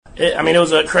I mean, it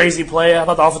was a crazy play. I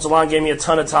thought the offensive line gave me a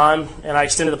ton of time, and I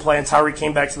extended the play, and Tyreek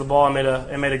came back to the ball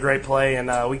and made a great play. And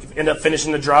we ended up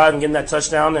finishing the drive and getting that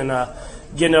touchdown and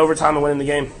getting overtime and winning the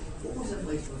game. What was that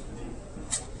play supposed to be?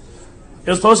 It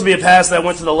was supposed to be a pass that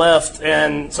went to the left,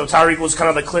 and so Tyreek was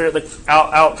kind of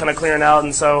kind of clearing out.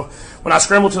 And so when I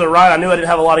scrambled to the right, I knew I didn't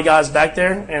have a lot of guys back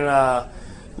there, and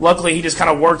luckily he just kind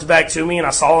of worked back to me, and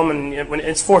I saw him. And when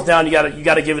it's fourth down, you got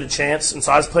to give it a chance. And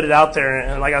so I just put it out there,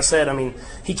 and like I said, I mean,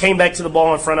 he came back to the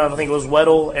ball in front of, I think it was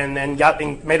Weddle, and then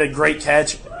made a great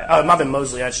catch. It might have been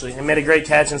Mosley actually, and made a great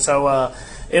catch. And so I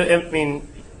mean,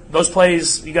 those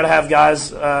plays, you got to have guys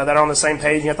that are on the same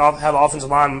page. You have to have offensive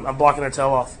line blocking their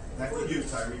tail off. Back to you,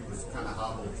 Tyreek was kind of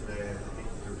hobbled today. I think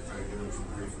you were trying to give him some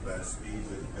grief for bad speed,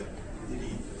 but did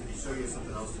he show you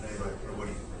something else today, or what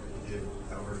he did,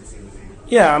 however he seemed to be?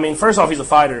 Yeah, I mean, first off, he's a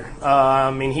fighter.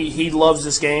 I mean, he loves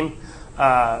this game.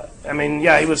 I mean,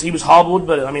 yeah, he was hobbled,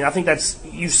 but I mean, I think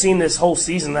you've seen this whole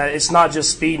season that it's not just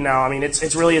speed now. I mean,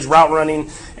 it's really his route running,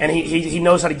 and he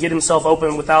knows how to get himself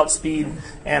open without speed.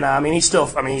 And I mean, he's still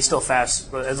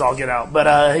fast as all get out.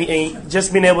 But he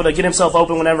just being able to get himself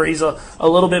open whenever he's a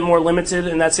little bit more limited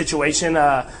in that situation.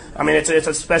 I mean, it's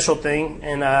a special thing.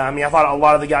 And I mean, I thought a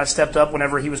lot of the guys stepped up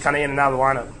whenever he was kind of in and out of the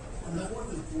lineup. On that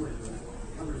 4th and 4,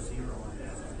 cover 0 on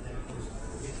that. That was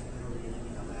basically early, and then you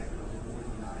come back and it was 4th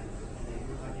and 9, and then it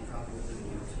looked like you dropped it within the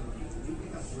game. So did you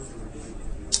pick up 4th and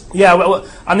 4? Yeah, well,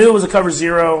 I knew it was a cover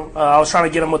 0. I was trying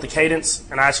to get him with the cadence,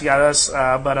 and I actually got us.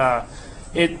 But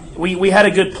we had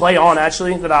a good play on,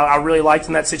 actually, that I really liked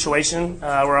in that situation,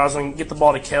 where I was going to get the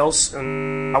ball to Kels,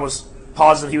 and I was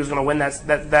positive he was going to win that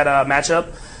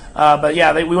matchup. But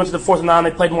yeah, we went to the 4th and 9.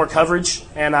 They played more coverage,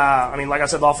 and I mean, like I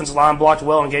said, the offensive line blocked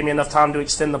well and gave me enough time to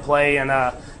extend the play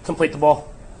and complete the ball.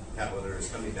 Pat, whether it's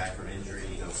coming back from injury,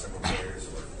 several players,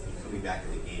 or coming back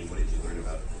in the game, what did you learn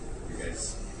about your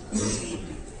guys' team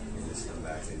in this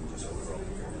comeback and just overall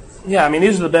performance? Yeah, I mean,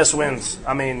 these are the best wins.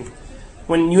 I mean,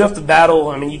 when you have to battle,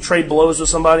 I mean, you trade blows with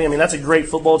somebody. I mean, that's a great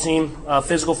football team,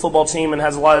 physical football team, and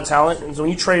has a lot of talent. And so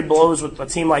when you trade blows with a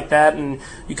team like that and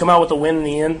you come out with a win in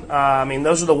the end, I mean,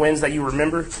 those are the wins that you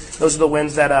remember. Those are the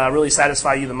wins that really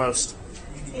satisfy you the most.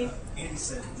 Andy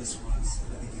said this was,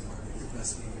 I think, your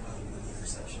best game other than the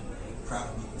interception. Proud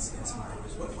of you and some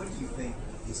others. What do you think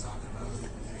he's talking about with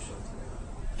their show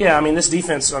today? Yeah, I mean, this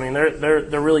defense, I mean,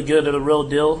 they're really good. They're the real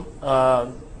deal.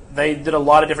 They did a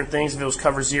lot of different things, if it was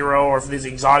cover 0 or for these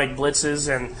exotic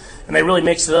blitzes, and they really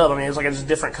mixed it up. I mean, it's like it's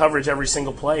different coverage every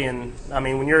single play. And, I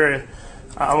mean, when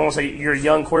I won't say you're a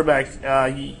young quarterback,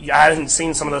 I hadn't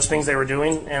seen some of those things they were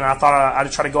doing, and I thought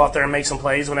I'd try to go out there and make some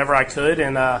plays whenever I could.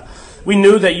 And we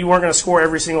knew that you weren't going to score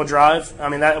every single drive. I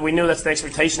mean, we knew that's the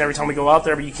expectation every time we go out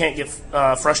there, but you can't get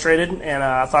frustrated. And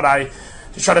I thought I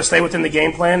just try to stay within the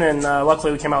game plan, and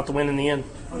luckily we came out to win in the end.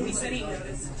 He said he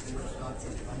noticed.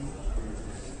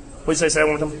 What did you say? Say that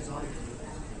one more time.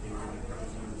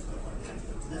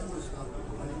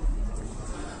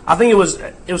 I think it was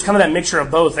kind of that mixture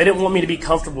of both. They didn't want me to be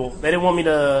comfortable. They didn't want me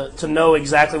to know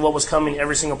exactly what was coming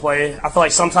every single play. I feel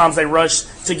like sometimes they rush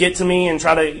to get to me and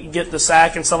try to get the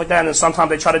sack and stuff like that, and then sometimes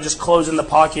they try to just close in the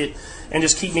pocket and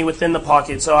just keep me within the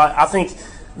pocket. So I think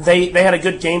they had a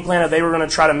good game plan that they were going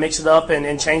to try to mix it up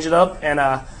and change it up. And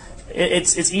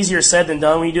it's easier said than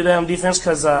done when you do that on defense,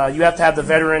 because you have to have the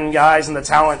veteran guys and the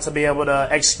talent to be able to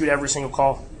execute every single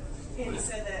call. Andy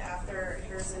said that after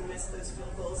Harrison missed those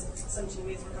field goals, some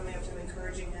teammates were coming up to him,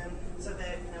 encouraging him, so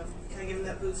that, kind of give him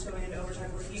that boost going into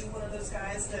overtime. Were you one of those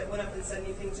guys that went up and said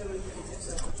anything to him and didn't tip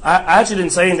so? I actually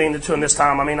didn't say anything to him this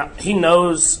time. I mean, he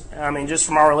knows, just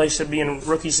from our relationship being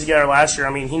rookies together last year,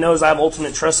 I mean, he knows I have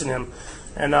ultimate trust in him.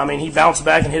 And, I mean, he bounced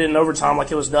back and hit it in overtime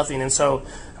like it was nothing. And so,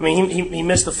 I mean, he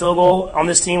missed the field goal. On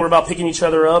this team, we're about picking each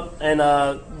other up. And,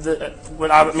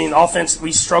 offense,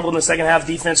 we struggled in the second half.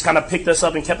 Defense kind of picked us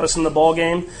up and kept us in the ball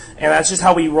game. And that's just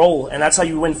how we roll. And that's how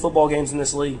you win football games in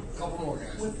this league. A couple more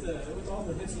guys. With all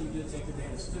the hits that you did take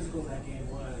advantage, as physical that game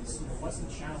was, what's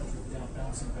the challenge with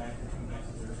bouncing back and coming back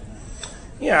to Thursday night?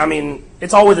 Yeah, I mean,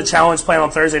 it's always a challenge playing on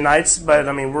Thursday nights. But,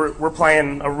 I mean, we're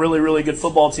playing a really, really good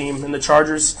football team in the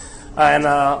Chargers.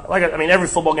 Every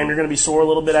football game, you're going to be sore a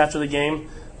little bit after the game.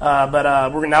 But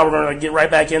we're going to get right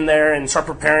back in there and start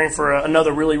preparing for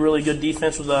another really, really good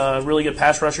defense with really good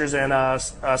pass rushers and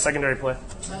secondary play.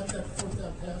 That fourth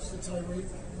down pass to Tyreek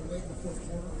late in the fourth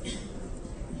quarter.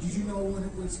 Did you know when you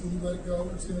let it go,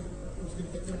 it was going to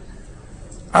get there?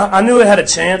 I knew it had a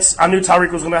chance. I knew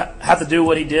Tyreek was going to have to do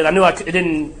what he did. I knew it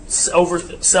didn't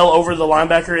sell over the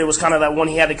linebacker. It was kind of that one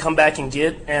he had to come back and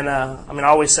get. And I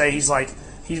always say he's like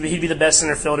he'd be the best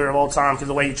center fielder of all time because of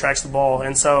the way he tracks the ball.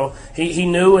 And so he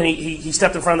knew, and he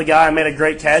stepped in front of the guy and made a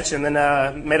great catch, and then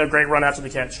made a great run after the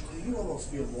catch. Do you almost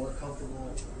feel more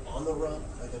comfortable on the run?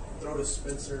 Like the throw to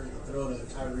Spencer, the throw to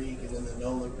Tyreek, and then the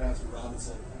no-look pass to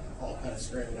Robinson, all kind of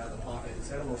scrambling out of the pocket. Is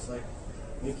that almost like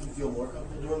make you feel more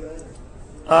comfortable doing that?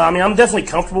 I mean, I'm definitely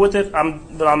comfortable with it,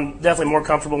 but I'm definitely more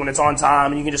comfortable when it's on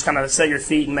time and you can just kind of set your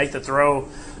feet and make the throw.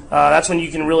 That's when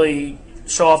you can really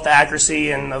show off the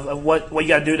accuracy and of what you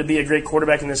got to do to be a great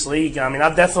quarterback in this league. I mean,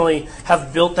 I definitely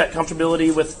have built that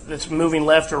comfortability with it's moving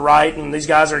left or right, and these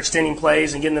guys are extending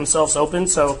plays and getting themselves open.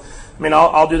 So, I mean,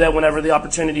 I'll do that whenever the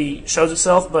opportunity shows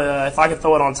itself, but if I could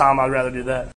throw it on time, I'd rather do that.